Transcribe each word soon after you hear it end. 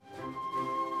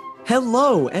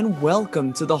Hello and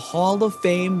welcome to the Hall of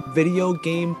Fame Video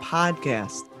Game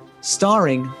Podcast,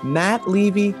 starring Matt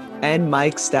Levy and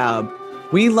Mike Staub.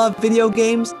 We love video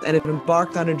games and have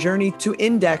embarked on a journey to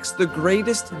index the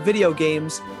greatest video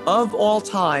games of all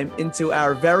time into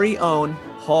our very own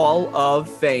Hall of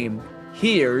Fame.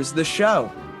 Here's the show.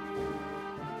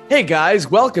 Hey guys,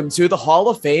 welcome to the Hall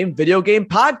of Fame Video Game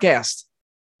Podcast.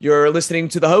 You're listening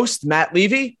to the host, Matt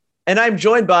Levy, and I'm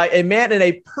joined by a man in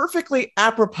a perfectly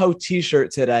apropos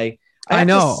t-shirt today. I have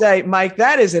to say, Mike,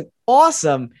 that is an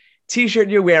awesome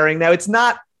t-shirt you're wearing. Now, it's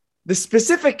not the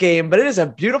specific game, but it is a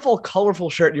beautiful,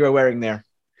 colorful shirt you are wearing there.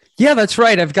 Yeah, that's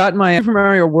right. I've got my Super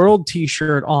Mario World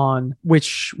t-shirt on,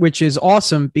 which is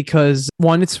awesome because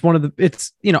it's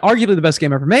arguably the best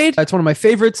game ever made. It's one of my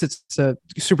favorites. It's a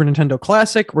Super Nintendo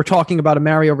classic. We're talking about a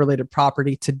Mario related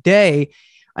property today.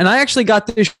 And I actually got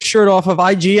this shirt off of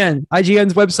IGN's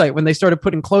website. When they started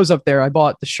putting clothes up there, I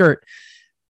bought the shirt.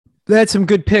 They had some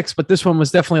good picks, but this one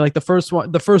was definitely like the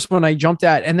first one I jumped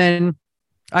at. And then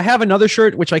I have another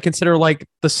shirt, which I consider like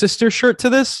the sister shirt to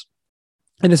this.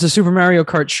 And it's a Super Mario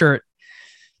Kart shirt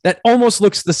that almost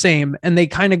looks the same. And they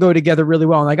kind of go together really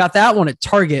well. And I got that one at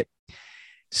Target.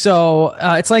 So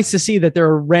it's nice to see that there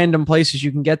are random places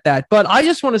you can get that. But I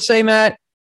just want to say, Matt,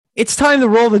 it's time to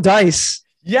roll the dice.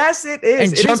 Yes, it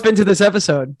is. And jump into this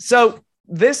episode. So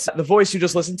the voice you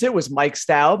just listened to was Mike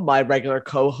Staub, my regular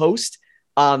co-host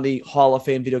on the Hall of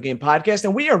Fame Video Game Podcast.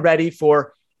 And we are ready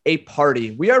for a party.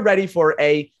 We are ready for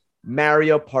a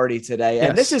Mario party today.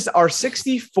 And This is our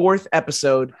 64th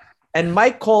episode. And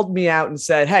Mike called me out and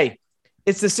said, hey,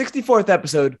 it's the 64th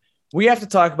episode. We have to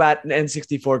talk about an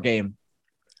N64 game.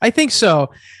 I think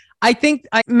so. I think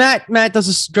Matt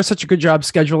does such a good job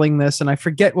scheduling this, and I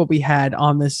forget what we had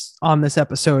on this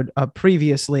episode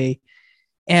previously.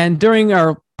 And during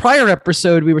our prior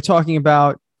episode, we were talking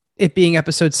about it being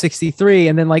episode 63,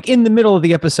 and then like in the middle of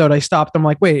the episode, I stopped. I'm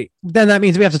like, wait, then that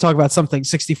means we have to talk about something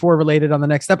 64 related on the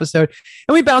next episode.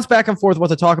 And we bounced back and forth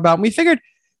what to talk about, and we figured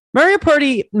Mario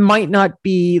Party might not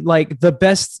be like the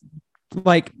best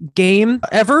like game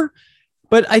ever.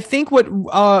 But I think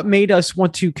what made us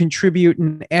want to contribute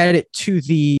and add it to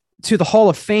the Hall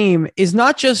of Fame is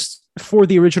not just for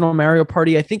the original Mario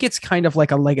Party. I think it's kind of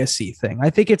like a legacy thing. I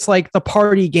think it's like the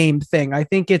party game thing. I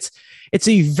think it's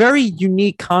a very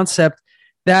unique concept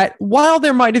that while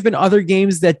there might have been other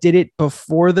games that did it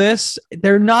before this,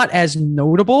 they're not as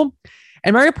notable.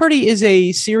 And Mario Party is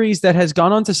a series that has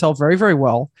gone on to sell very, very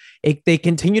well. They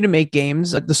continue to make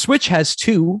games. The Switch has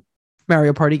 2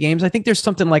 Mario Party games. I think there's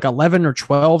something like 11 or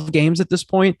 12 games at this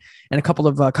point and a couple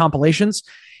of compilations.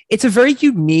 It's a very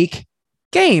unique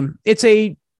game. It's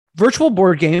a virtual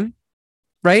board game,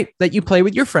 right? That you play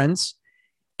with your friends.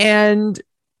 And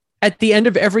at the end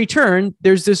of every turn,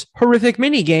 there's this horrific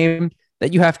mini game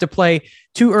that you have to play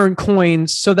to earn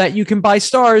coins so that you can buy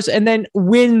stars and then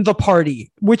win the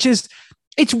party,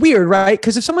 it's weird, right?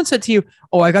 Because if someone said to you,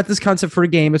 oh, I got this concept for a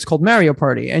game, it's called Mario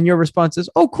Party. And your response is,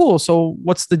 oh, cool. So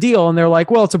what's the deal? And they're like,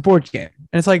 well, it's a board game.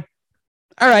 And it's like,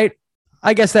 all right,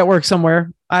 I guess that works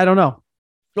somewhere. I don't know.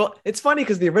 Well, it's funny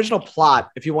because the original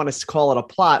plot, if you want to call it a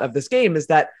plot of this game, is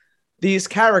that these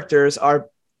characters are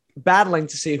battling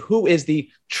to see who is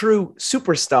the true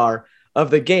superstar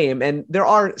of the game. And there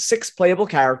are 6 playable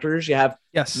characters. You have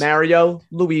Mario,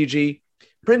 Luigi,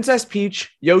 Princess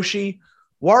Peach, Yoshi,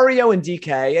 Wario, and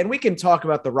DK, and we can talk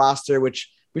about the roster,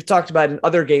 which we've talked about in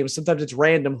other games. Sometimes it's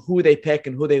random who they pick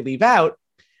and who they leave out.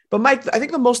 But Mike, I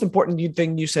think the most important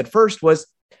thing you said first was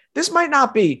this might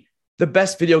not be the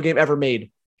best video game ever made.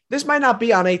 This might not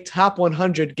be on a top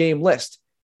 100 game list,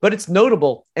 but it's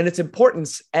notable and its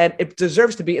importance, and it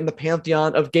deserves to be in the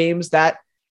pantheon of games that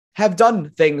have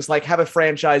done things like have a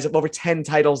franchise of over 10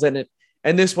 titles in it,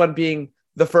 and this one being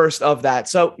the first of that.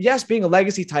 So yes, being a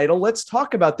legacy title, let's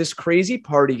talk about this crazy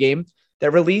party game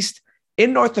that released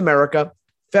in North America,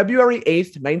 February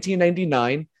 8th,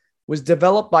 1999, was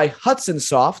developed by Hudson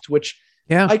Soft, which,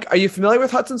 Mike, are you familiar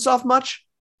with Hudson Soft much?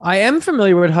 I am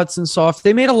familiar with Hudson Soft.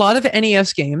 They made a lot of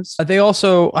NES games. They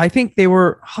also,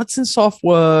 Hudson Soft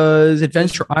was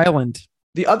Adventure Island.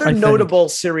 The other notable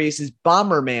series is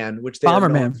Bomberman, which they are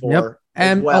known for. Yep.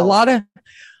 And well. a lot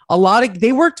of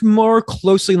they worked more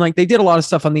closely, like they did a lot of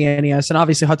stuff on the NES, and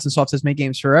obviously Hudson Soft has made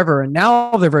games forever, and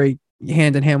now they're very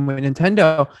hand in hand with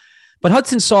Nintendo. But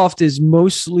Hudson Soft was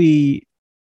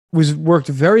worked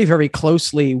very, very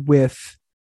closely with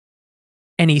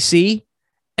NEC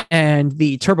and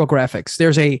the TurboGrafx.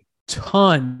 There's a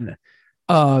ton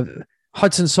of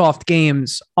Hudson Soft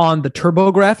games on the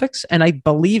TurboGrafx, and I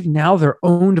believe now they're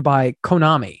owned by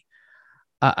Konami.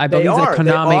 I believe that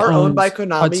Konami owned by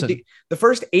Konami. The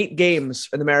first 8 games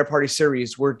in the Mario Party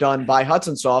series were done by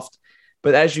Hudson Soft,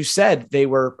 But as you said, they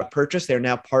were purchased. They're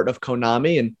now part of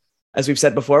Konami. And as we've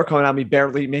said before, Konami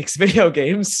barely makes video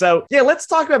games. So yeah, let's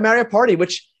talk about Mario Party,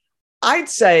 which I'd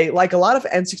say, like a lot of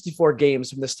N64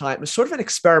 games from this time, was sort of an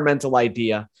experimental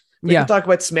idea. We can talk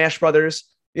about Smash Brothers.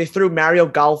 They threw Mario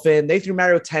Golf in. They threw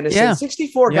Mario Tennis in.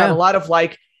 64 got a lot of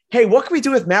like, hey, what can we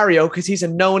do with Mario? Because he's a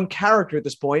known character at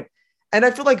this point. And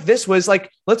I feel like this was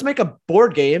like, let's make a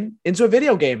board game into a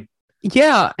video game.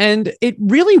 Yeah, and it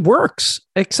really works,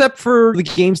 except for the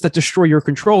games that destroy your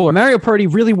controller. Mario Party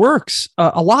really works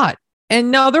a lot. And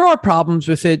now there are problems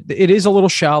with it. It is a little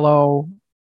shallow.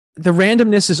 The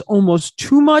randomness is almost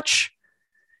too much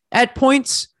at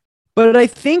points. But I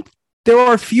think there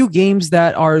are a few games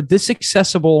that are this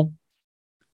accessible,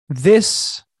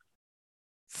 this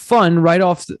fun right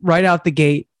out the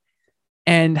gate,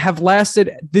 and have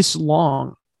lasted this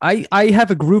long. I have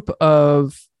a group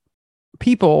of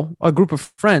people, a group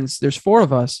of friends, there's 4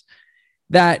 of us,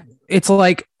 that it's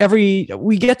like we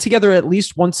get together at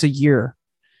least once a year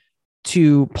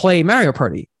to play Mario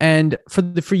Party. And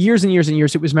for years and years and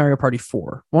years, it was Mario Party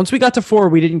 4. Once we got to 4,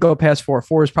 we didn't go past 4.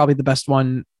 4 is probably the best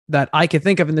one that I could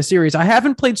think of in the series. I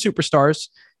haven't played Superstars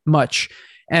much,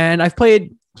 and I've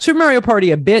played Super Mario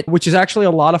Party a bit, which is actually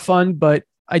a lot of fun, but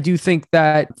I do think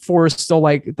that 4 is still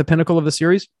like the pinnacle of the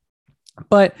series.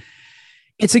 But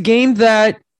it's a game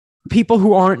that people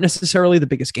who aren't necessarily the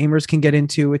biggest gamers can get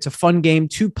into. It's a fun game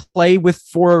to play with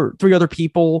 3 other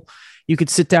people. You could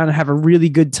sit down and have a really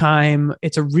good time.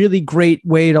 It's a really great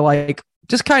way to like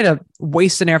just kind of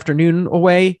waste an afternoon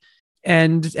away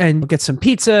and get some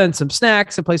pizza and some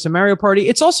snacks and play some Mario Party.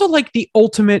 It's also like the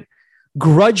ultimate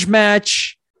grudge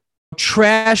match,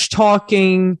 trash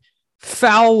talking,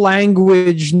 foul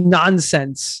language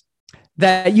nonsense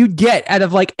that you get out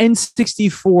of like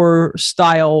N64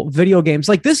 style video games.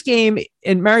 Like this game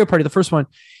in Mario Party, the first one,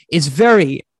 is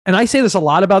very, and I say this a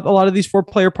lot about a lot of these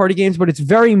 4-player party games, but it's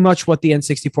very much what the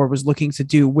N64 was looking to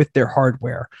do with their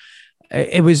hardware.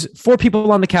 It was 4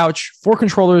 people on the couch, 4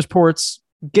 controllers, ports,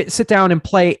 sit down and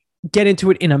play, get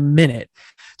into it in a minute,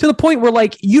 to the point where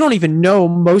like you don't even know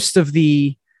most of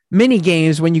the mini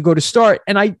games when you go to start.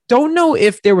 And I don't know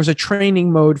if there was a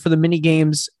training mode for the mini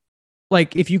games,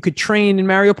 like if you could train in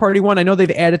Mario Party 1. I know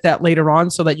they've added that later on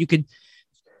so that you could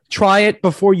try it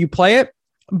before you play it.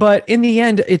 But in the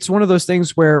end, it's one of those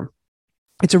things where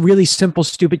it's a really simple,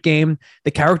 stupid game.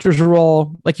 The characters are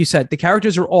all, like you said, the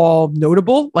characters are all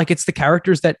notable. Like it's the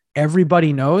characters that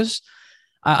everybody knows.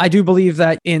 I do believe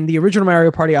that in the original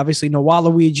Mario Party, obviously no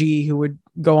Waluigi, who would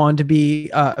go on to be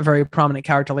a very prominent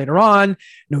character later on,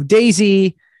 no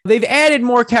Daisy. They've added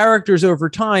more characters over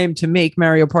time to make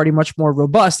Mario Party much more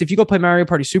robust. If you go play Mario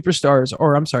Party Superstars,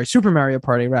 or I'm sorry, Super Mario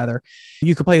Party rather,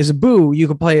 you could play as a Boo, you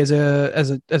could play as a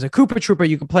Koopa Troopa,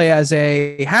 you could play as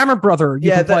a Hammer Brother.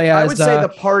 I would say the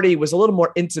party was a little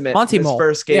more intimate Monty in this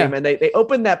first game, and they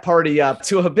opened that party up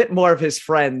to a bit more of his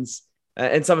friends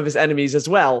and some of his enemies as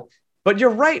well. But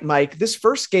you're right, Mike. This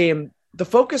first game, the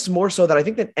focus more so that I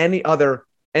think than any other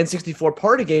N64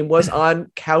 party game was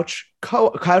on couch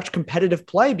competitive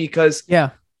play, because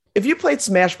if you played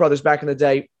Smash Brothers back in the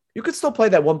day, you could still play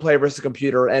that one player versus a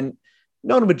computer and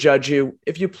no one would judge you.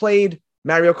 If you played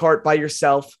Mario Kart by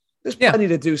yourself, there's plenty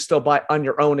to do still on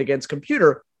your own against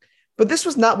computer. But this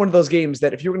was not one of those games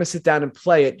that if you're going to sit down and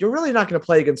play it, you're really not going to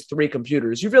play against 3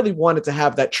 computers. You really wanted to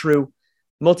have that true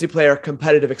multiplayer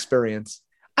competitive experience.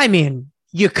 I mean,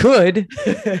 you could,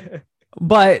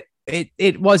 but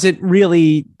it wasn't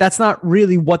really, that's not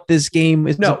really what this game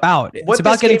is about. It's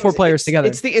about getting 4 players together.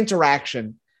 It's the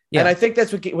interaction. And I think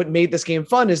that's what made this game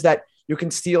fun, is that you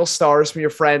can steal stars from your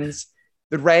friends,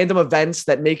 the random events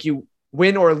that make you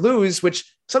win or lose,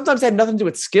 which sometimes had nothing to do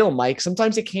with skill, Mike.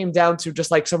 Sometimes it came down to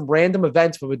just like some random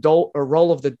event with a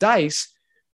roll of the dice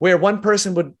where one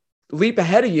person would leap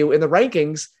ahead of you in the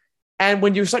rankings. And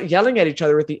when you start yelling at each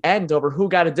other at the end over who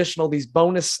got these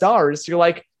bonus stars, you're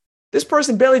like, this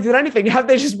person barely did anything. How did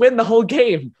they just win the whole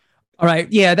game? All right.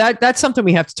 Yeah, that's something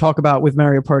we have to talk about with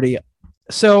Mario Party.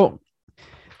 So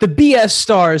the BS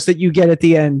stars that you get at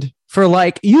the end for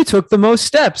like, you took the most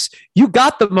steps, you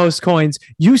got the most coins,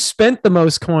 you spent the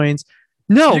most coins.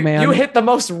 No, man. You hit the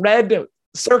most red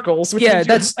circles. Which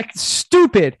that's like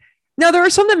stupid. Now, there are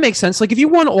some that make sense. Like if you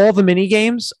won all the mini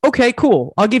games, okay,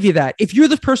 cool. I'll give you that. If you're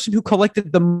the person who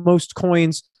collected the most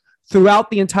coins throughout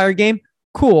the entire game,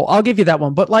 cool. I'll give you that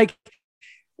one. But like,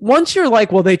 once you're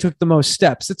like, well, they took the most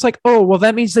steps, it's like, oh, well,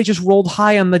 that means they just rolled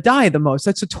high on the die the most.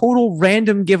 That's a total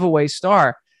random giveaway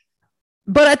star.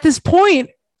 But at this point,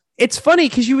 it's funny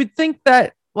because you would think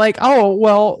that like, oh,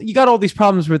 well, you got all these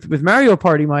problems with Mario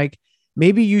Party, Mike.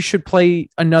 Maybe you should play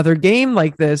another game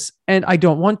like this. And I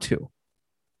don't want to.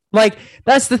 Like,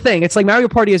 that's the thing. It's like Mario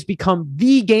Party has become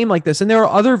the game like this. And there are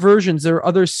other versions, there are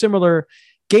other similar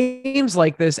games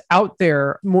like this out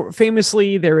there. More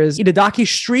famously, there is Itadaki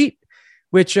Street,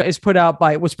 which was put out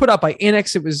by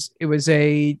Enix. It was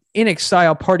a Enix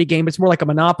style party game. It's more like a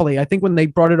Monopoly. I think when they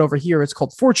brought it over here, it's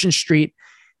called Fortune Street.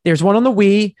 There's one on the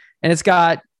Wii, and it's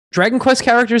got Dragon Quest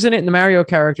characters in it and the Mario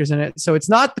characters in it. So it's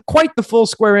not quite the full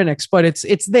Square Enix, but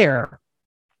it's there.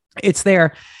 It's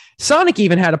there. Sonic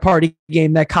even had a party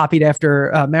game that copied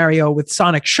after Mario with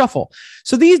Sonic Shuffle.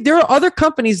 So there are other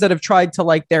companies that have tried to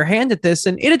like their hand at this,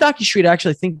 and Itadaki Street I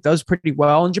actually think does pretty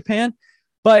well in Japan.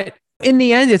 But in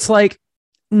the end, it's like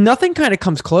nothing kind of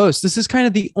comes close. This is kind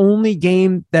of the only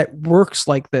game that works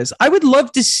like this. I would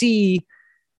love to see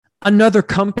another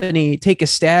company take a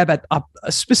stab at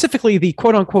specifically the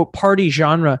quote unquote party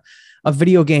genre of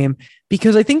video game,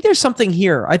 because I think there's something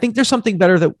here. I think there's something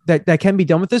better that can be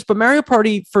done with this. But Mario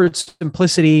Party, for its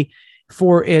simplicity,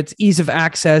 for its ease of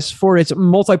access, for its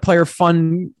multiplayer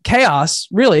fun chaos,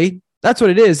 really, that's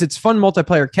what it is. It's fun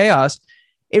multiplayer chaos.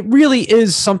 It really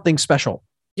is something special.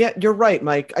 Yeah, you're right,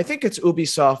 Mike. I think it's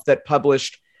Ubisoft that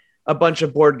published a bunch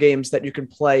of board games that you can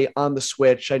play on the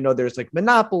Switch. I know there's like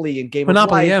Monopoly and Game of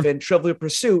Life and Trivial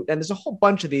Pursuit, and there's a whole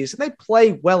bunch of these, and they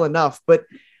play well enough. But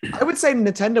I would say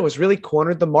Nintendo has really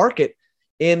cornered the market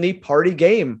in the party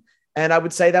game. And I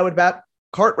would say that about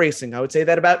kart racing. I would say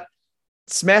that about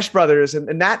Smash Brothers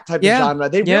and that type of genre.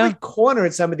 They really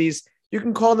cornered some of these. You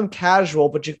can call them casual,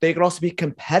 but they can also be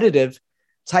competitive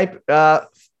type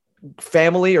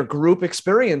family or group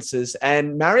experiences.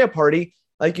 And Mario Party,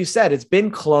 like you said, it's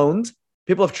been cloned.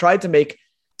 People have tried to make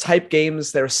type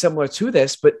games that are similar to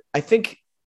this, but I think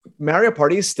Mario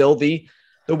Party is still the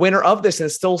winner of this, and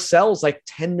it still sells like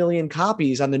 10 million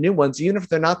copies on the new ones, even if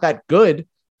they're not that good.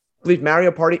 I believe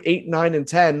Mario Party 8, 9, and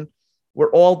 10 were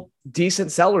all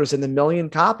decent sellers in the million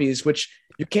copies, which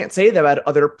you can't say that about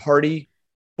other party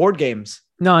board games.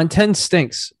 No, and 10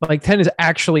 stinks. Like 10 is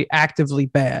actually actively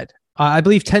bad. I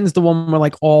believe 10 is the one where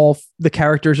like all the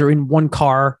characters are in one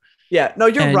car. Yeah, no,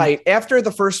 you're right. After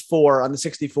the first 4 on the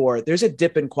 64, there's a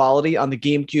dip in quality on the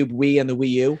GameCube, Wii, and the Wii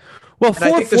U. Well,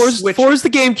 4 is the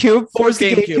GameCube. 4 is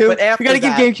the GameCube. But after we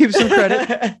got to give GameCube some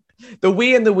credit. The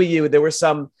Wii and the Wii U, there were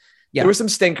some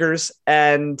stinkers,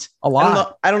 and a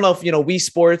lot. I don't know if Wii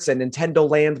Sports and Nintendo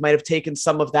Land might have taken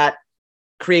some of that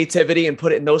creativity and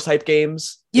put it in those type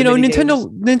games.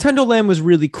 Nintendo Land was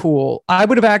really cool. I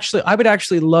would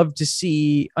actually love to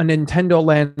see a Nintendo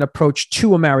Land approach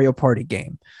to a Mario Party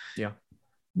game. Yeah.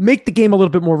 Make the game a little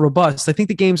bit more robust. I think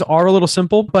the games are a little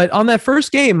simple, but on that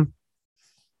first game,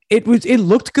 it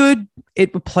looked good.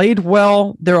 It played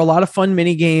well. There are a lot of fun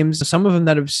mini games. Some of them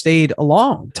that have stayed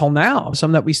along till now.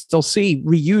 Some that we still see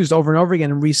reused over and over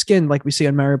again and reskinned, like we see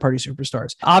on Mario Party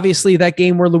Superstars. Obviously, that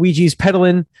game where Luigi's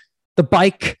pedaling the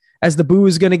bike as the boo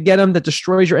is going to get him, that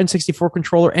destroys your N64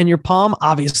 controller and your palm.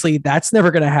 Obviously, that's never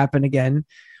going to happen again.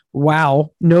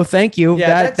 Wow. No, thank you.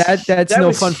 Yeah, that's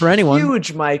no fun for anyone.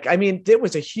 Huge, Mike. I mean, there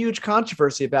was a huge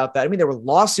controversy about that. I mean, there were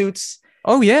lawsuits.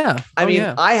 Oh, yeah.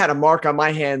 I had a mark on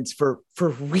my hands for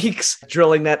weeks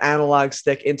drilling that analog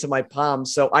stick into my palm.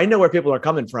 So I know where people are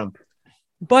coming from.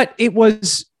 But it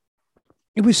was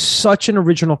such an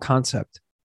original concept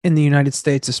in the United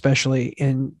States, especially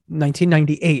in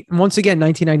 1998. And once again,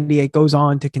 1998 goes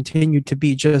on to continue to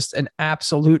be just an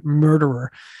absolute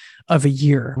murderer of a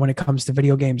year when it comes to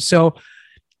video games. So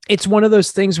it's one of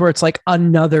those things where it's like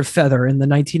another feather in the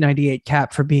 1998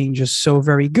 cap for being just so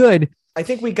very good. I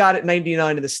think we got it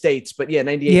 99 in the States, but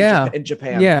 98 in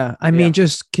Japan. Yeah. I mean,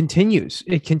 just continues.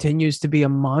 It continues to be a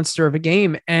monster of a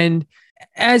game. And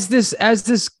as this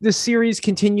series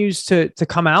continues to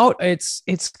come out, it's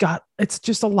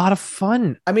just a lot of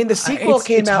fun. I mean, the sequel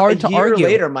came out a year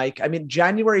later, Mike. I mean,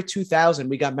 January 2000,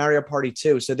 we got Mario Party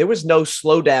 2. So there was no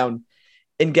slowdown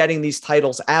in getting these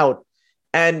titles out.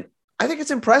 And I think it's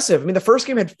impressive. I mean, the first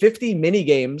game had 50 mini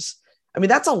games. I mean,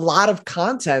 that's a lot of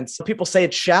content. People say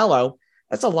it's shallow.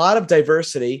 That's a lot of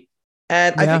diversity.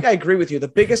 And I think I agree with you. The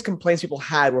biggest complaints people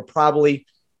had were probably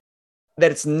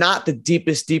that it's not the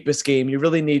deepest game. You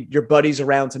really need your buddies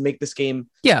around to make this game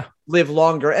live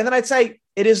longer. And then I'd say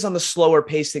it is on the slower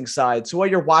pacing side. So while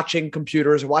you're watching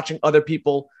computers or watching other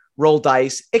people roll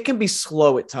dice, it can be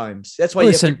slow at times. That's why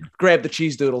you have to grab the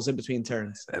cheese doodles in between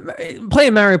turns.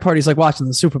 Playing Mario Party is like watching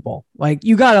the Super Bowl. Like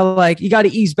you gotta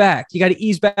ease back. You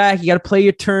gotta play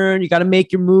your turn. You gotta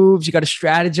make your moves. You gotta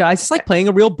strategize. It's like playing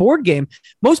a real board game.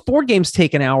 Most board games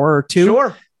take an hour or two.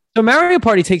 Sure. So Mario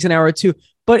Party takes an hour or two,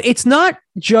 but it's not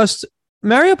just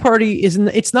Mario Party.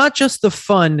 It's not just the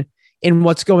fun in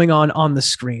what's going on the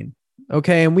screen.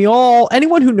 Okay. And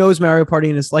anyone who knows Mario Party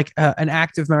and is like an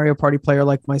active Mario Party player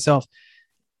like myself,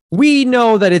 we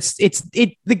know that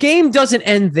the game doesn't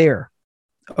end there.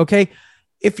 Okay.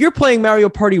 If you're playing Mario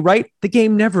Party right, the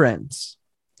game never ends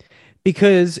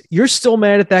because you're still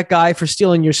mad at that guy for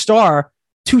stealing your star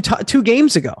two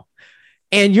games ago.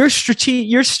 And you're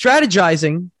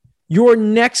strategizing your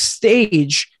next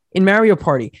stage in Mario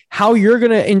Party, how you're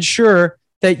going to ensure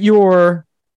that you're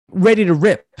ready to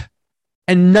rip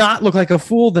and not look like a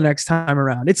fool the next time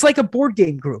around. It's like a board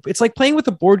game group. It's like playing with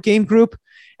a board game group.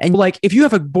 And like, if you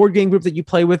have a board game group that you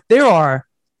play with, there are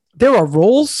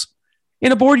roles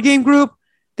in a board game group.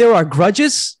 There are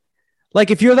grudges. Like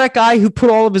if you're that guy who put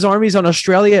all of his armies on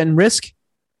Australia and Risk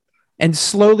and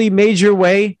slowly made your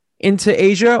way into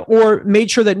Asia or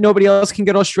made sure that nobody else can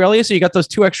get Australia, so you got those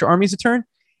 2 extra armies to turn,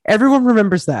 everyone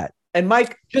remembers that. And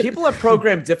Mike, people are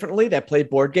programmed differently that play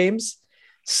board games.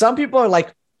 Some people are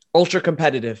like ultra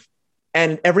competitive,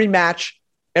 and every match,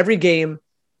 every game,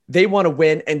 they want to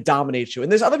win and dominate you.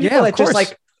 And there's other people that just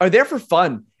like are there for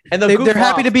fun, and they're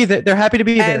happy to be there. They're happy to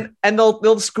be there, and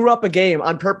they'll screw up a game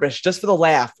on purpose just for the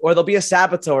laugh, or they'll be a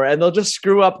saboteur and they'll just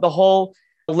screw up the whole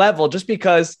level just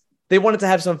because they wanted to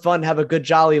have some fun, have a good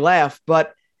jolly laugh.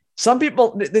 But some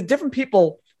people, the different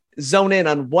people, zone in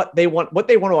on what they want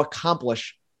to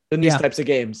accomplish in these types of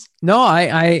games. No,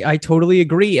 I totally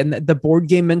agree. And the board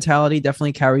game mentality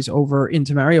definitely carries over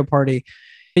into Mario Party.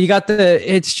 You got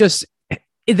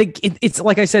it's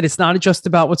like I said, it's not just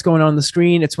about what's going on the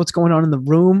screen. It's what's going on in the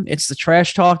room. It's the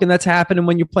trash talking that's happening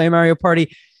when you play Mario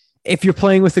Party. If you're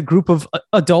playing with a group of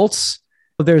adults,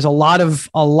 there's a lot of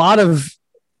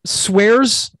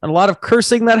swears, a lot of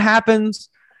cursing that happens,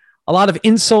 a lot of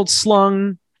insults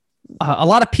slung. A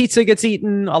lot of pizza gets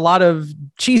eaten, a lot of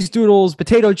cheese doodles,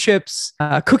 potato chips,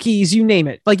 cookies, you name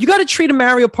it. Like you got to treat a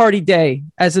Mario Party day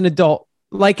as an adult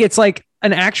like it's like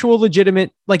an actual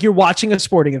legitimate, like you're watching a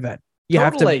sporting event. You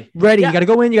have to ready. Yeah. You got to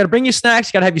go in, you got to bring your snacks,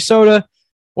 you got to have your soda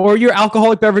or your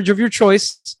alcoholic beverage of your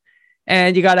choice.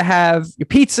 And you got to have your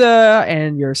pizza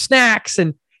and your snacks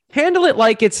and handle it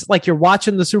like it's like you're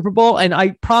watching the Super Bowl. And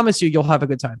I promise you'll have a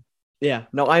good time. Yeah,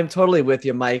 no, I'm totally with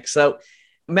you, Mike. So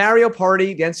Mario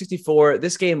Party, the N64,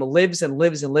 this game lives and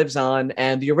lives and lives on.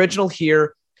 And the original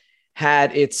here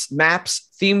had its maps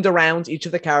themed around each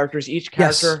of the characters. Each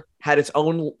character had its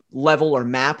own level or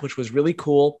map, which was really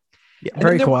cool. Yeah,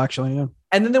 very cool, actually. Yeah.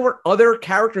 And then there were other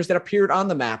characters that appeared on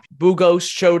the map. Bugos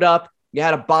showed up. You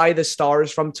had to buy the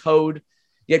stars from Toad.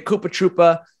 You had Koopa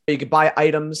Troopa. You could buy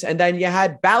items. And then you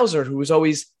had Bowser, who was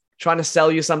always trying to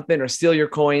sell you something or steal your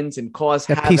coins and cause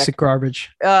that piece of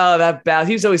garbage. Oh, that bad.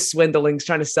 He was always swindling,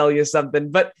 trying to sell you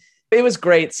something. But it was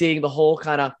great seeing the whole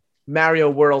kind of Mario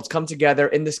worlds come together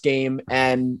in this game.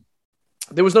 And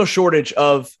there was no shortage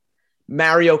of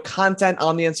Mario content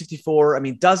on the N64. I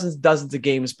mean, dozens of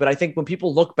games. But I think when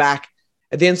people look back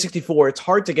at the N64, it's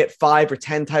hard to get 5 or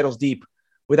 10 titles deep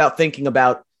without thinking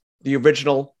about the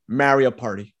original Mario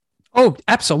Party. Oh,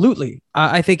 absolutely.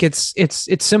 I think it's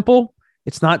simple.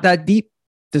 It's not that deep.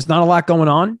 There's not a lot going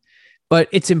on, but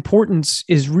its importance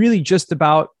is really just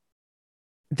about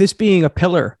this being a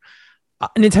pillar.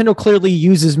 Nintendo clearly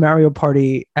uses Mario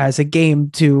Party as a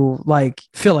game to like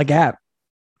fill a gap,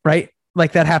 right?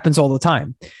 Like that happens all the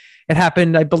time. It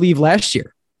happened, I believe, last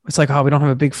year. It's like, oh, we don't have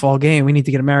a big fall game. We need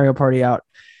to get a Mario Party out.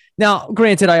 Now,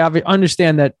 granted, I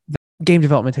understand that game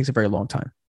development takes a very long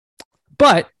time,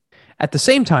 but at the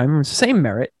same time, it's the same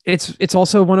merit. It's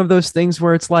also one of those things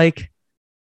where it's like,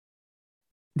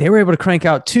 they were able to crank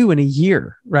out 2 in a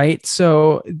year, right?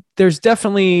 So there's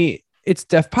definitely,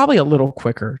 probably a little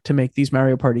quicker to make these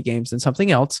Mario Party games than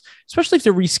something else, especially if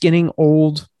they're reskinning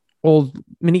old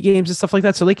mini games and stuff like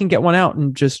that. So they can get one out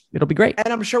and it'll be great.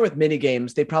 And I'm sure with mini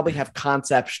games, they probably have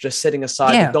concepts just sitting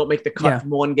aside that don't make the cut from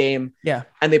one game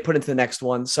and they put into the next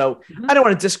one. So I don't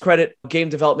want to discredit game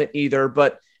development either,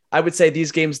 but I would say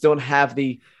these games don't have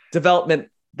the development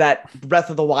that Breath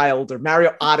of the Wild or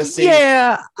Mario Odyssey.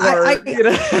 Yeah.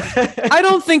 I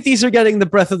don't think these are getting the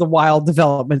Breath of the Wild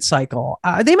development cycle.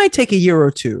 They might take a year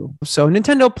or two. So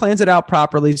Nintendo plans it out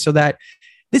properly so that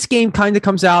this game kind of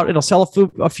comes out. It'll sell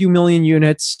a few million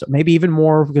units, maybe even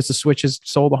more because the Switch has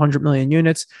sold 100 million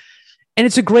units. And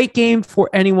it's a great game for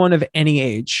anyone of any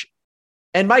age.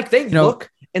 And Mike, they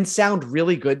look and sound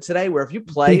really good today, where if you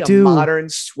play a modern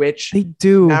Switch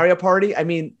Mario Party, I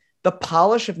mean, the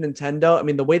polish of Nintendo, I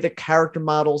mean, the way the character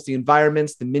models, the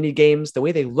environments, the mini games, the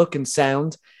way they look and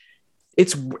sound,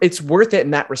 it's worth it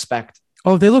in that respect.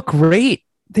 Oh, they look great.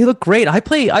 I've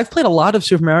played a lot of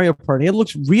Super Mario Party. It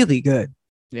looks really good.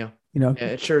 Yeah. Yeah,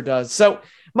 it sure does. So,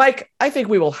 Mike, I think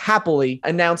we will happily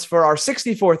announce for our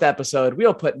 64th episode,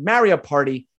 we'll put Mario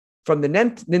Party from the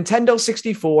Nintendo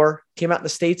 64, came out in the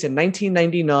States in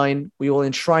 1999. We will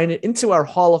enshrine it into our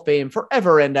Hall of Fame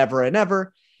forever and ever and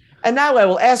ever. And now I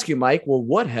will ask you, Mike, well,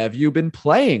 what have you been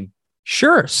playing?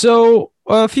 Sure. So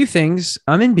a few things.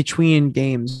 I'm in between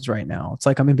games right now. It's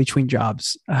like I'm in between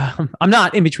jobs. I'm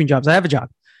not in between jobs. I have a job,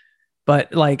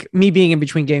 but like me being in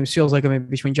between games feels like I'm in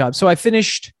between jobs. So I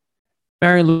finished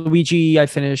Mario and Luigi. I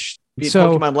finished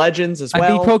Pokemon Legends as well.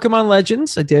 I beat Pokemon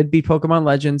Legends. I did beat Pokemon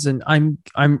Legends, and I'm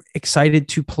excited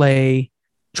to play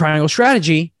Triangle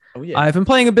Strategy. Oh, yeah. I've been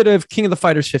playing a bit of King of the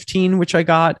Fighters 15, which I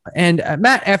got. And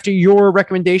Matt, after your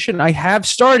recommendation, I have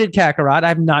started Kakarot.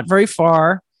 I'm not very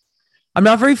far.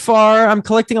 I'm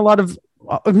collecting a lot of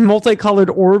multicolored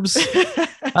orbs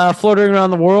floating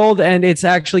around the world, and it's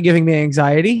actually giving me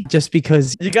anxiety just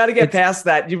because you got to get past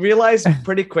that. You realize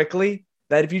pretty quickly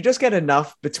that if you just get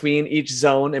enough between each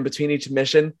zone and between each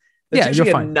mission, that's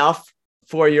usually enough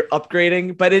for your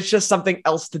upgrading, but it's just something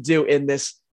else to do in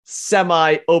this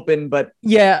semi-open, but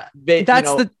it's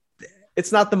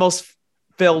not the most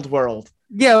filled world.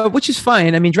 Yeah, which is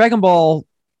fine. I mean, Dragon Ball's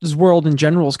world in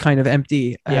general is kind of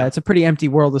empty. It's a pretty empty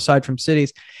world aside from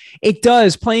cities. It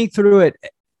does, playing through it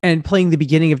and playing the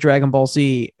beginning of Dragon Ball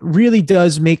Z really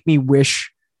does make me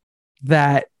wish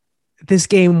that this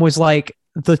game was like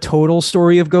the total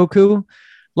story of Goku.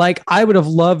 Like, I would have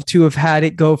loved to have had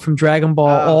it go from Dragon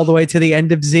Ball all the way to the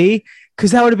end of Z,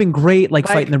 because that would have been great, like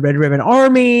fighting the Red Ribbon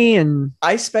Army. And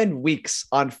I spend weeks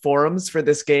on forums for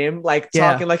this game, like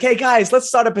talking like, hey guys, let's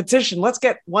start a petition. Let's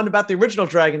get one about the original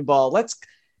Dragon Ball.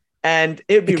 And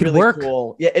it'd be really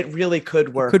cool. Yeah, it really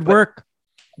could work.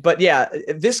 But yeah,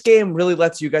 this game really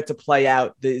lets you get to play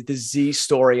out the Z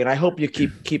story, and I hope you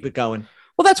keep it going.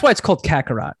 Well, that's why it's called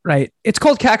Kakarot, right? It's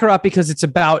called Kakarot because it's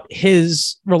about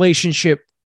his relationship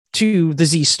to the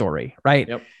Z story, right?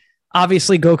 Yep.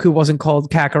 Obviously, Goku wasn't called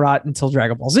Kakarot until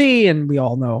Dragon Ball Z, and we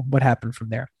all know what happened from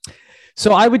there.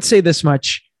 So I would say this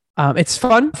much. It's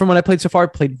fun. From what I played so far, I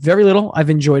played very little. I've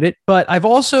enjoyed it, but I've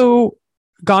also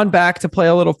gone back to play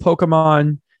a little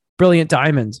Pokemon Brilliant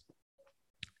Diamond.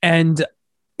 And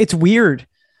it's weird.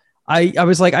 I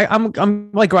was like,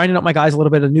 I'm like grinding up my guys a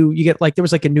little bit. There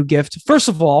was like a new gift. First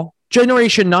of all,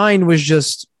 Generation 9 was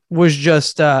just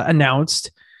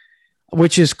announced,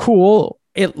 which is cool.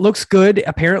 It looks good.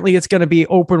 Apparently it's going to be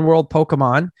open world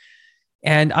Pokemon,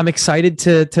 and I'm excited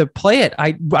to play it.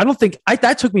 I don't think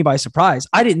that took me by surprise.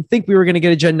 I didn't think we were going to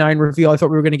get a Gen 9 reveal. I thought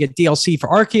we were going to get DLC for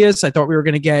Arceus. I thought we were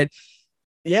going to get,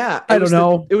 I don't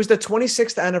know. It was the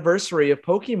 26th anniversary of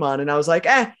Pokemon, and I was like,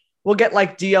 we'll get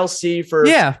like DLC for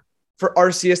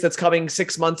Arceus that's coming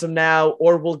 6 months from now,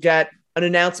 or we'll get an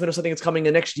announcement of something that's coming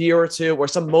the next year or two, or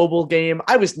some mobile game.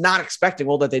 I was not expecting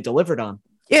all that they delivered on.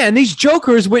 Yeah, and these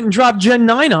jokers went and dropped Gen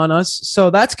 9 on us, so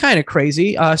that's kind of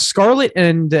crazy. Scarlet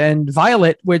and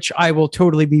Violet, which I will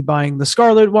totally be buying the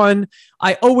Scarlet one.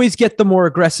 I always get the more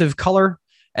aggressive color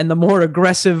and the more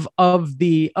aggressive of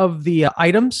the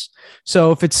items.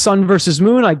 So if it's Sun versus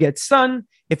Moon, I get Sun.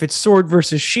 If it's Sword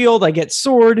versus Shield, I get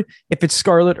Sword. If it's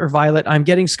Scarlet or Violet, I'm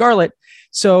getting Scarlet.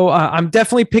 So I'm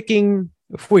definitely picking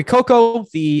Fuecoco,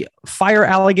 the fire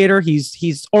alligator.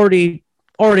 He's already.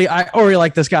 I already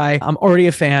like this guy. I'm already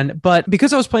a fan. But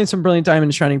because I was playing some Brilliant Diamond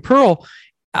and Shining Pearl,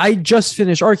 I just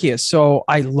finished Arceus. So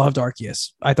I loved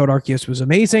Arceus. I thought Arceus was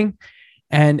amazing,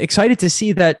 and excited to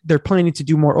see that they're planning to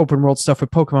do more open world stuff with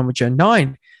Pokemon with Gen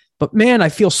 9. But man, I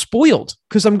feel spoiled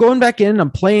because I'm going back in, I'm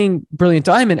playing Brilliant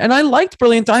Diamond, and I liked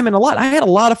Brilliant Diamond a lot. I had a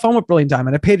lot of fun with Brilliant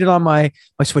Diamond. I paid it on my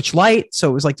Switch Lite. So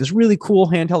it was like this really cool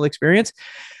handheld experience.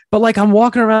 But like, I'm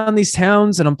walking around these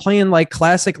towns and I'm playing like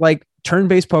classic, like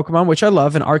turn-based Pokemon, which I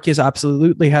love. And Arceus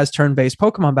absolutely has turn-based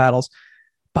Pokemon battles.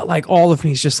 But like, all of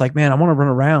me is just like, man, I want to run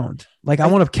around. Like, I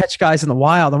want to catch guys in the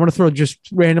wild. I want to just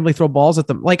randomly throw balls at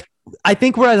them. Like, I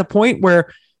think we're at a point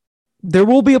where there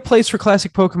will be a place for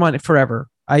classic Pokemon forever.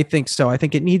 I think so. I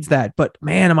think it needs that. But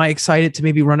man, am I excited to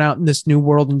maybe run out in this new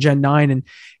world in Gen 9 and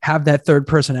have that third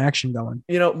person action going.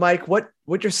 You know, Mike, what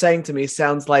you're saying to me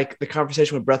sounds like the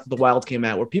conversation when Breath of the Wild came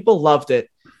out, where people loved it,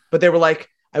 but they were like,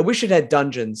 I wish it had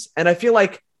dungeons. And I feel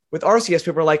like with Arceus,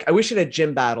 people are like, I wish it had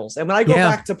gym battles. And when I go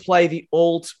back to play the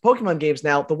old Pokemon games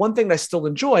now, the one thing that I still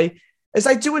enjoy is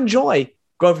I do enjoy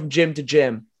going from gym to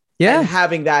gym. And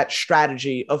having that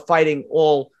strategy of fighting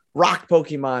all rock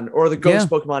Pokemon or the ghost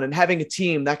Pokemon and having a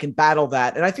team that can battle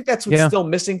that. And I think that's what's still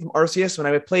missing from Arceus. When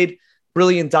I played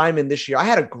Brilliant Diamond this year, I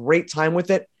had a great time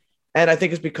with it. And I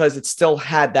think it's because it still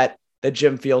had that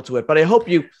gym feel to it. But I hope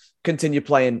you continue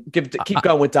playing, keep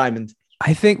going with Diamond.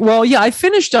 I think, I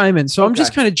finished Diamond. So I'm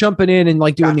just kind of jumping in and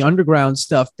like doing the underground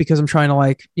stuff because I'm trying to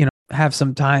like, have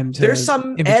some time to. There's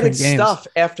some added stuff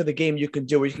after the game you can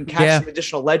do where you can catch some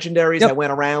additional legendaries. I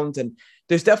went around and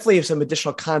there's definitely some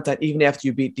additional content even after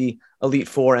you beat the Elite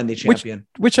Four and the champion.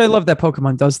 Which I love that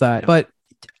Pokemon does that. Yeah. But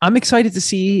I'm excited to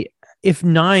see if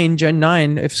Gen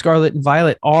 9, if Scarlet and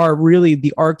Violet are really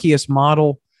the Arceus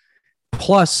model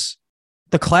plus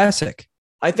the classic.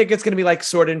 I think it's going to be like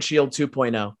Sword and Shield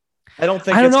 2.0. I don't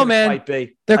think I don't it's know, going to man. quite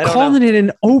be. They're calling it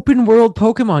an open world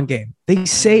Pokemon game. They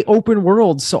say open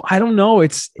world. So I don't know.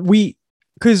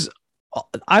 Because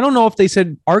I don't know if they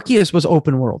said Arceus was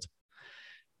open world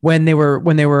when they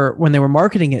were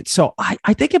marketing it. So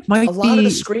I think it might be. A lot of the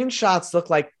screenshots look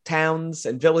like towns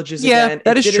and villages. Yeah, again.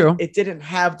 that is true. It didn't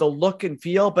have the look and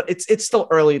feel, but it's still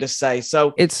early to say.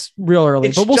 So it's real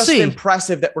early, but we'll see. It's just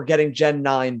impressive that we're getting Gen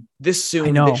 9 this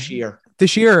soon this year.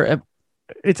 This year,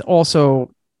 it's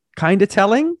also kind of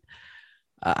telling.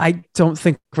 I don't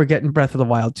think we're getting Breath of the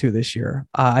Wild 2 this year.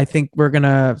 I think we're going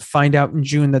to find out in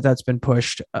June that that's been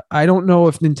pushed. I don't know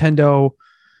if Nintendo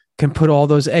can put all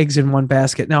those eggs in one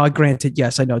basket. Now, granted,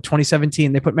 yes, I know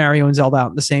 2017, they put Mario and Zelda out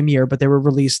in the same year, but they were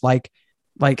released like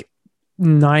 8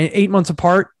 months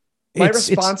apart. My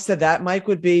response to that, Mike,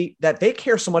 would be that they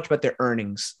care so much about their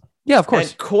earnings. Yeah, of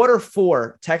course. And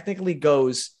Q4 technically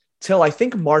goes till I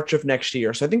think March of next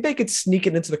year. So I think they could sneak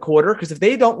it into the quarter, because if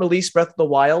they don't release Breath of the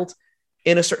Wild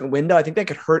in a certain window, I think that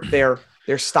could hurt their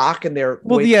stock and their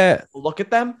look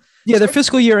at them. Yeah, their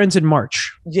fiscal year ends in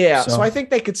March. Yeah, so I think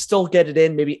they could still get it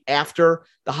in maybe after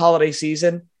the holiday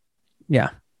season. Yeah.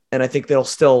 And I think they'll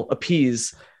still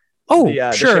appease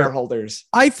the shareholders.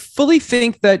 I fully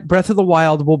think that Breath of the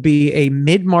Wild will be a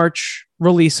mid-March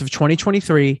release of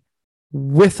 2023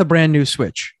 with a brand new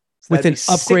Switch. So with an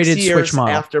upgraded Switch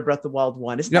model. After Breath of the Wild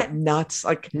 1. Isn't that nuts?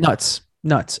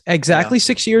 Nuts. Exactly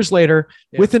 6 years later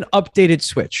with an updated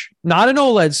Switch. Not an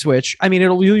OLED Switch. I mean,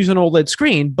 it'll use an OLED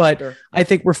screen, but I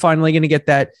think we're finally going to get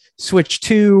that Switch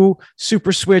 2,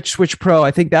 Super Switch, Switch Pro.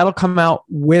 I think that'll come out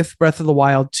with Breath of the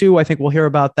Wild 2. I think we'll hear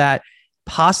about that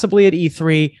possibly at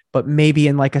E3, but maybe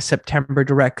in like a September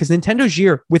Direct, because Nintendo's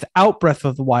year without Breath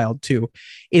of the Wild 2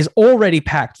 is already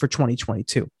packed for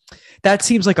 2022. That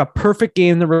seems like a perfect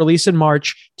game to release in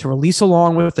March, to release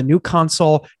along with the new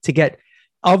console, to get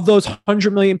of those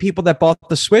 100 million people that bought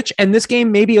the Switch. And this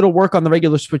game, maybe it'll work on the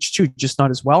regular Switch too, just not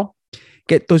as well.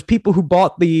 Get those people who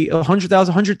bought the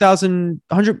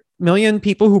 100 million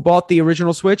people who bought the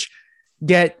original Switch,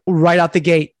 get right out the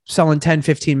gate selling 10,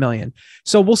 15 million.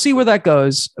 So we'll see where that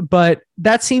goes. But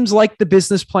that seems like the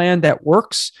business plan that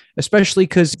works, especially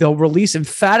because they'll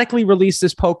emphatically release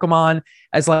this Pokemon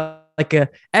as like a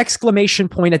exclamation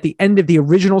point at the end of the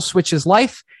original Switch's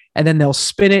life. And then they'll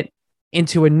spin it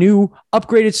into a new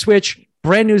upgraded Switch,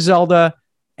 brand new Zelda,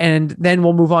 and then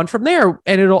we'll move on from there.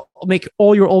 And it'll make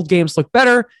all your old games look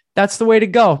better. That's the way to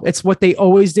go. It's what they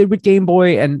always did with Game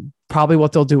Boy, and probably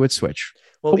what they'll do with Switch.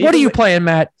 Well, what are you playing,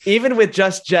 Matt? Even with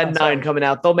just Gen 9 coming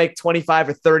out, they'll make 25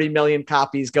 or 30 million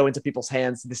copies go into people's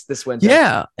hands this winter.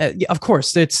 Yeah, of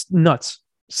course. It's nuts.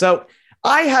 So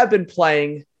I have been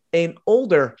playing an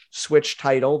older Switch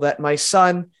title that my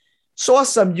son saw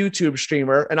some YouTube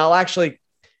streamer, and I'll actually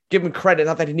give him credit,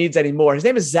 not that he needs any more. His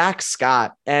name is Zach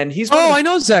Scott, and he's I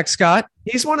know Zach Scott.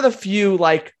 He's one of the few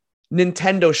like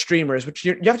Nintendo streamers, which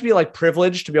you have to be like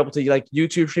privileged to be able to like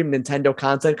YouTube stream Nintendo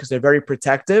content because they're very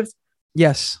protective.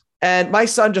 Yes. And my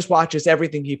son just watches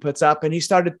everything he puts up, and he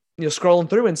started scrolling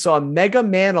through and saw Mega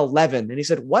Man 11, and he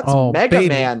said, "What's Mega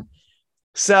Man?"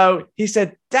 So he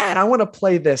said, "Dad, I want to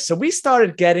play this." So we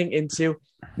started getting into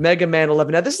Mega Man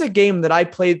 11. Now this is a game that I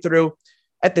played through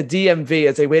at the DMV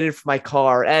as I waited for my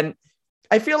car. And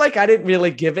I feel like I didn't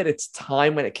really give it its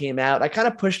time when it came out. I kind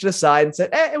of pushed it aside and said,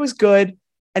 it was good.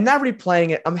 And now replaying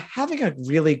it, I'm having a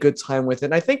really good time with it.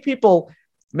 And I think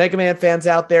Mega Man fans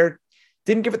out there,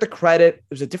 didn't give it the credit. It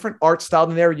was a different art style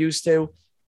than they're used to.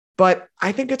 But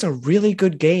I think it's a really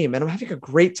good game. And I'm having a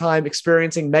great time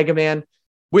experiencing Mega Man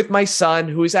with my son,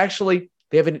 who is actually,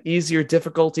 they have an easier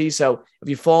difficulty. So if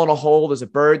you fall in a hole, there's a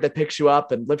bird that picks you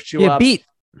up and lifts you up.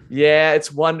 Yeah,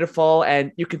 it's wonderful.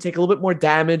 And you can take a little bit more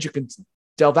damage. You can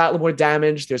delve out a little more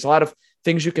damage. There's a lot of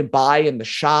things you can buy in the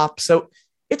shop. So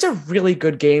it's a really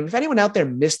good game. If anyone out there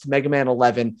missed Mega Man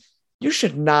 11, you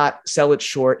should not sell it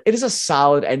short. It is a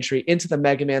solid entry into the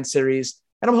Mega Man series.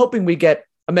 And I'm hoping we get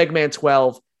a Mega Man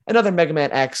 12, another Mega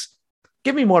Man X.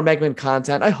 Give me more Mega Man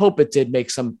content. I hope it did make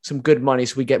some good money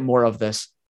so we get more of this.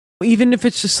 Even if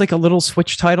it's just like a little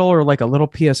Switch title or like a little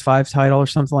PS5 title or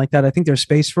something like that, I think there's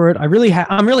space for it. I'm really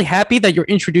happy that you're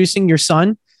introducing your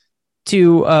son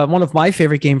to one of my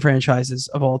favorite game franchises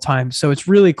of all time. So it's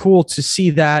really cool to see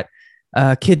that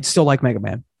kids still like Mega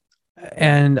Man.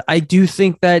 And I do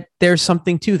think that there's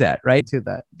something to that, right?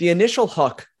 The initial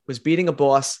hook was beating a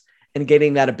boss and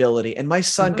getting that ability. And my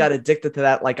son got addicted to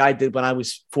that like I did when I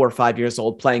was 4 or 5 years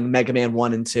old playing Mega Man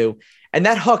 1 and 2. And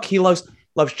that hook, he loves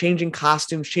changing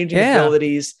costumes, changing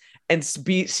abilities, and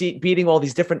beating all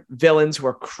these different villains who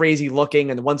are crazy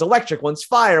looking. And one's electric, one's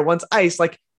fire, one's ice.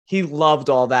 Like, he loved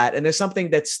all that. And there's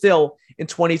something that still in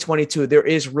 2022, there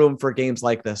is room for games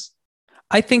like this.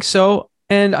 I think so.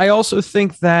 And I also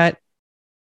think that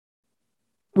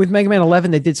with Mega Man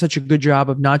 11, they did such a good job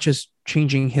of not just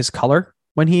changing his color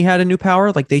when he had a new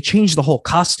power, like they changed the whole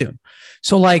costume.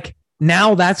 So like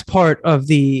now that's part of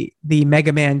the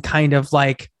Mega Man kind of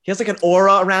like, he has like an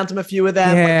aura around him, a few of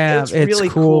them. Yeah, like, it's really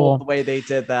cool the way they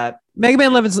did that. Mega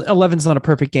Man 11's not a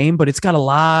perfect game, but it's got a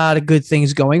lot of good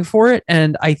things going for it.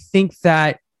 And I think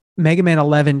that Mega Man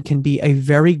 11 can be a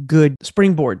very good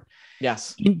springboard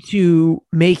into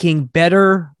making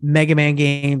better Mega Man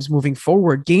games moving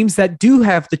forward. Games that do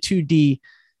have the 2D,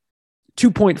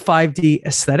 2.5D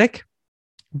aesthetic,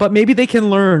 but maybe they can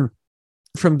learn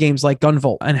from games like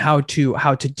Gunvolt and how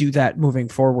to do that moving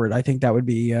forward. I think that would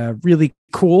be really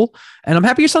cool. And I'm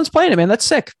happy your son's playing it, man. That's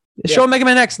sick. Show Mega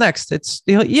Man X next.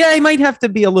 He might have to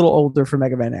be a little older for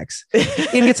Mega Man X.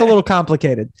 It gets a little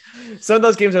complicated. Some of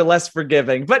those games are less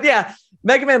forgiving, but yeah,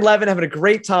 Mega Man 11, having a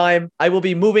great time. I will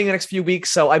be moving the next few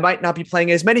weeks, so I might not be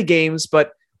playing as many games,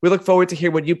 but we look forward to hear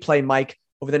what you play, Mike,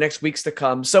 over the next weeks to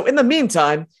come. So in the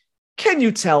meantime, can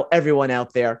you tell everyone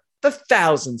out there, the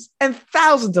thousands and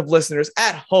thousands of listeners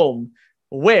at home,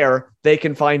 where they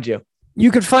can find you?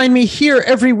 You can find me here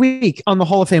every week on the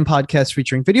Hall of Fame podcast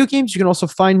featuring video games. You can also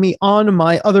find me on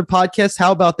my other podcast,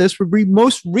 How About This, where we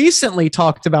most recently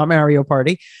talked about Mario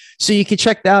Party. So you can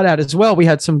check that out as well. We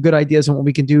had some good ideas on what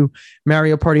we can do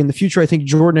Mario Party in the future. I think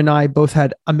Jordan and I both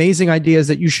had amazing ideas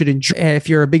that you should enjoy. If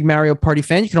you're a big Mario Party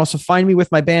fan, you can also find me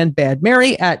with my band Bad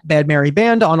Mary at Bad Mary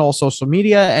Band on all social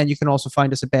media. And you can also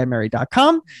find us at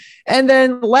badmary.com. And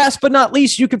then last but not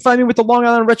least, you can find me with the Long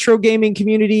Island Retro Gaming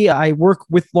community. I work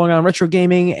with Long Island Retro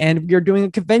Gaming, and we are doing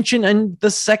a convention on the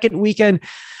second weekend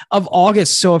of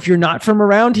August. So if you're not from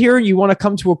around here, you want to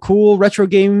come to a cool retro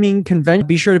gaming convention,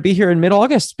 be sure to be here in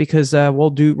mid-August, because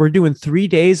we're doing 3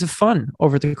 days of fun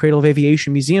over at the Cradle of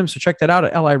Aviation Museum. So check that out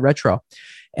at LI Retro.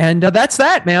 And that's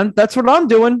that, man. That's what I'm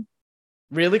doing.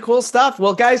 Really cool stuff.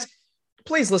 Well, guys,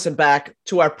 please listen back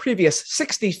to our previous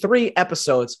 63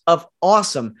 episodes of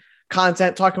awesome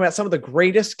content talking about some of the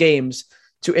greatest games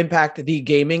to impact the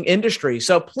gaming industry.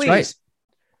 So please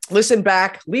listen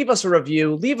back, leave us a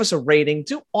review, leave us a rating,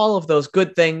 do all of those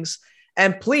good things.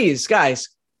 And please, guys,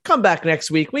 come back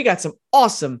next week. We got some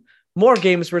awesome more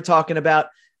games we're talking about.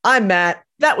 I'm Matt.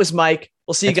 That was Mike.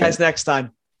 We'll see you guys next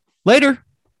time. Later.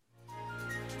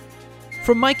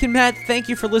 From Mike and Matt, thank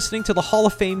you for listening to the Hall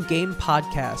of Fame Game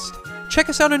Podcast. Check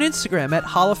us out on Instagram at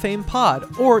Hall of Fame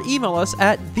Pod, or email us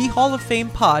at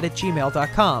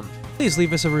thehalloffamepod@gmail.com. Please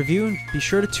leave us a review and be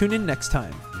sure to tune in next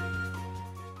time.